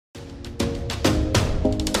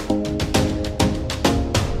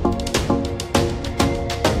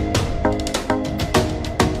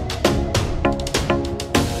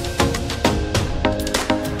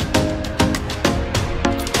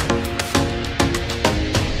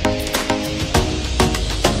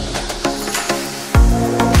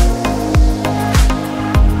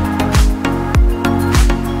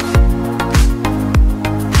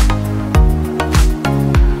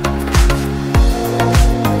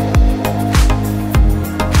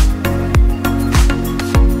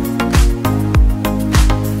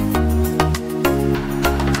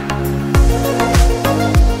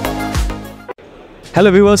Hello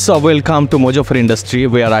viewers, welcome to Mojo for Industry.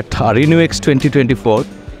 We are at RenewX 2024.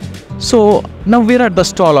 So now we are at the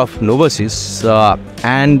stall of Novasys,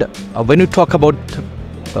 and when you talk about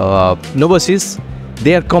Novasys,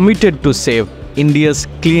 they are committed to save India's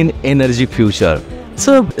clean energy future.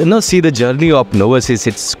 So see the journey of Novasys,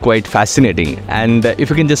 it's quite fascinating. And if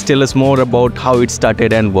you can just tell us more about how it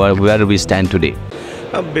started and where we stand today.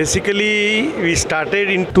 Basically, we started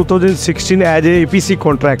in 2016 as a EPC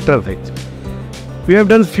contractor. We have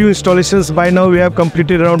done few installations. By now we have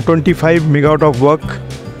completed around 25 megawatt of work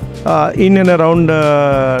in and around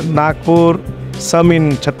Nagpur, some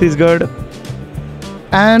in Chhattisgarh.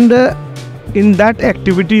 And in that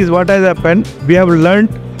activities, what has happened, we have learned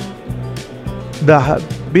the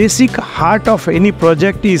basic heart of any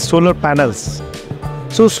project is solar panels.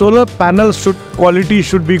 So solar panels quality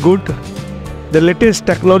should be good. The latest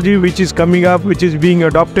technology which is coming up, which is being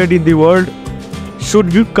adopted in the world,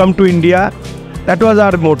 should come to India. That was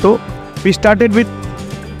our motto. We started with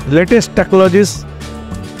latest technologies,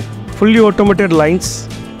 fully automated lines,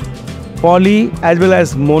 poly as well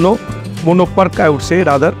as Mono PERC, I would say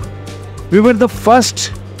rather. We were the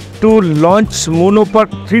first to launch Mono PERC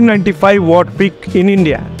 395 watt peak in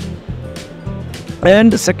India.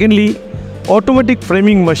 And secondly, automatic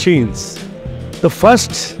framing machines, the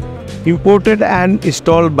first imported and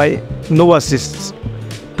installed by Novasys.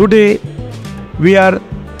 Today, we are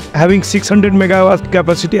having 600 megawatt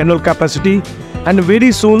capacity, annual capacity, and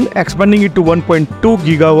very soon expanding it to 1.2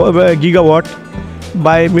 gigawatt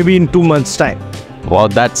by maybe in 2 months' time. Wow,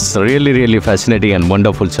 that's really fascinating and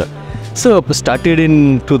wonderful, sir. So, started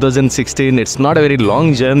in 2016. It's not a very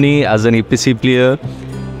long journey as an EPC player,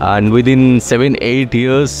 and within 7-8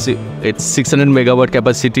 years, it's 600 megawatt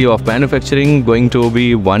capacity of manufacturing, going to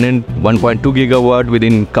be 1.2 gigawatt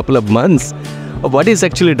within couple of months. What is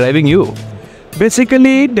actually driving you?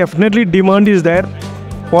 Basically, definitely demand is there,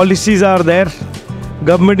 policies are there,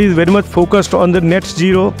 government is very much focused on the net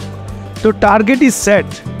zero. So target is set,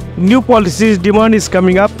 new policies, demand is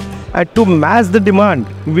coming up, and to match the demand,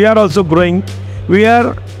 we are also growing. We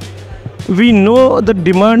know the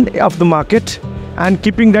demand of the market, and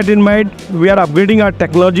keeping that in mind, we are upgrading our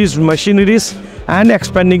technologies, machineries, and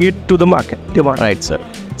expanding it to the market demand. Right, sir.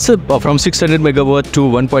 So from 600 megawatt to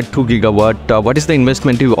 1.2 gigawatt, what is the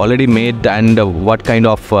investment you already made, and what kind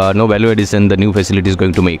of value addition the new facility is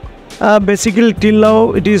going to make? Basically, till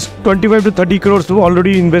now, it is 25 to 30 crores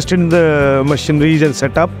already invested in the machineries and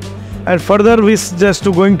setup. And further, we just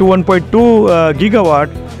going to 1.2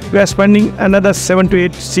 gigawatt, we are spending another 7 to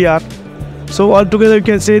 8 CR. So altogether, you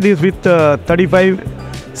can say this with 35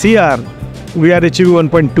 CR, we are achieving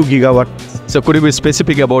 1.2 gigawatt. So could you be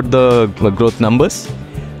specific about the growth numbers?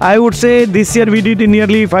 I would say this year we did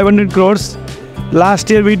nearly 500 crores. Last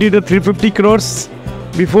year we did 350 crores.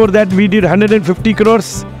 Before that we did 150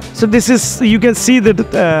 crores. So this is, you can see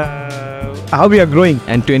that how we are growing.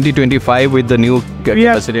 And 2025 with the new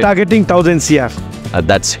capacity? We are targeting 1000 CR.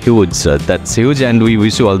 That's huge, sir. That's huge, and we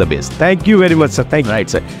wish you all the best. Thank you very much, sir. Thank you. Right,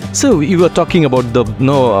 sir. So you were talking about the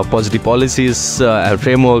positive policies,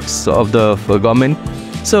 frameworks of the government.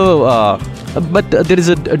 So, but there is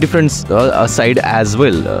a different side as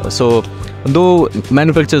well. So, though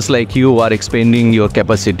manufacturers like you are expanding your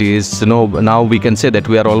capacities, now we can say that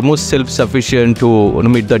we are almost self-sufficient to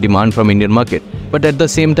meet the demand from Indian market. But at the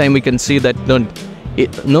same time, we can see that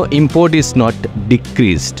import is not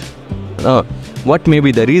decreased. What may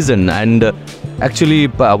be the reason, and actually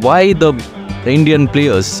why the Indian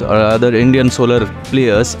players or other Indian solar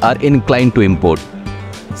players are inclined to import?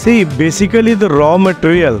 See, basically the raw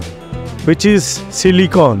material, which is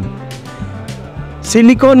silicon.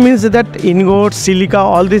 Silicon means that ingot, silica,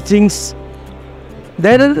 all these things,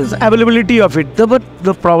 there is availability of it. But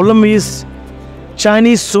the problem is China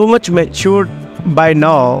is so much matured by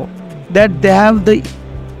now that they have the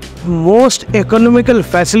most economical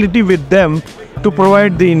facility with them to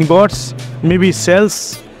provide the ingots, maybe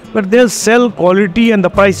cells, but they'll sell quality and the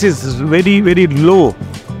price is very low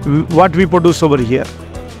what we produce over here.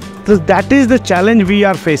 So that is the challenge we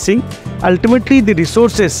are facing. Ultimately, the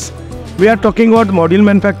resources, we are talking about module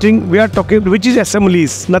manufacturing, we are talking, which is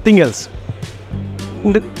assemblies, nothing else.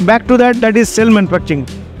 Back to that is cell manufacturing.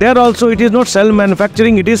 There also it is not cell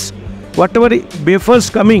manufacturing, it is whatever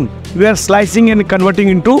wafers coming, we are slicing and converting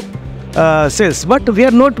into cells. But we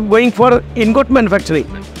are not going for ingot manufacturing.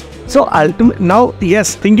 So now,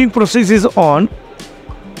 yes, thinking process is on.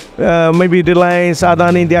 Maybe Reliance,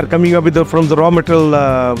 Adani, they are coming up with from the raw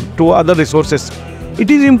material to other resources.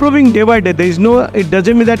 It is improving day by day. It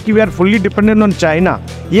doesn't mean that we are fully dependent on China.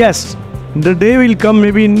 Yes, the day will come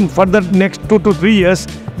maybe in further next 2 to 3 years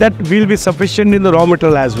that will be sufficient in the raw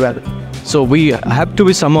material as well. So we have to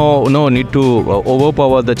be somehow need to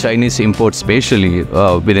overpower the Chinese imports, especially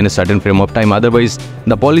within a certain frame of time. Otherwise,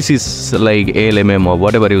 the policies like ALMM or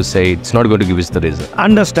whatever you say, it's not going to give us the result.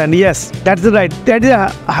 Understand? Yes, that's right. That is a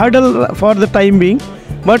hurdle for the time being,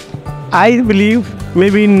 but I believe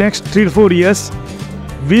maybe in next 3 to 4 years,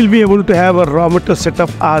 we'll be able to have a raw material set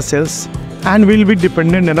of ourselves, and we'll be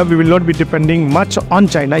dependent enough. We will not be depending much on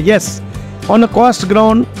China. Yes, on a cost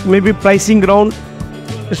ground, maybe pricing ground,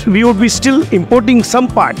 we would be still importing some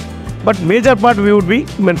part, but major part we would be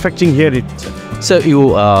manufacturing here itself. So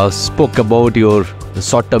you spoke about your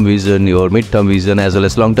short-term vision, your mid-term vision, as well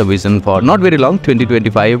as long-term vision for not very long,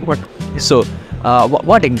 2025. So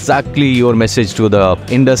what exactly your message to the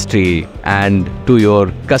industry and to your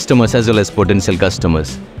customers as well as potential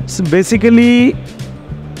customers? So basically,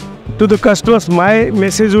 to the customers, my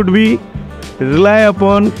message would be rely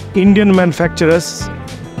upon Indian manufacturers.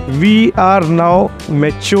 We are now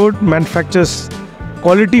matured manufacturers.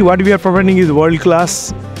 Quality what we are providing is world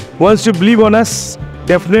class. Once you believe on us,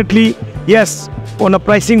 definitely yes, on a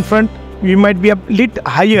pricing front we might be a little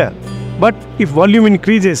higher, but if volume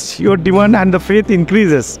increases, your demand and the faith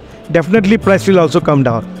increases, definitely price will also come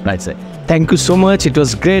down. Right, sir. Thank you so much. It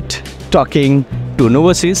was great talking to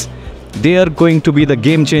Novasys. They are going to be the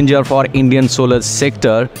game changer for Indian solar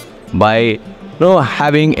sector by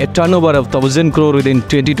having a turnover of 1,000 crore within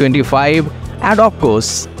 2025, and of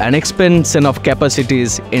course an expansion of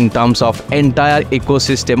capacities in terms of entire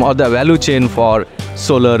ecosystem or the value chain for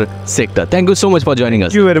solar sector. Thank you so much for joining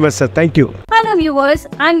us. Thank you very much, sir. Thank you. Hello viewers,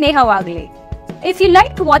 I'm Neha Wagle. If you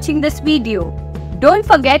liked watching this video, don't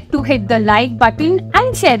forget to hit the like button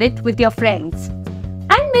and share it with your friends.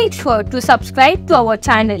 And make sure to subscribe to our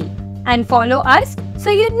channel and follow us so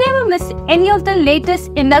you never miss any of the latest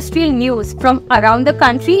industrial news from around the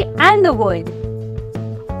country and the world.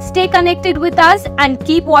 Stay connected with us and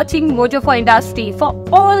keep watching Mojo for Industry for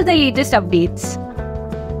all the latest updates.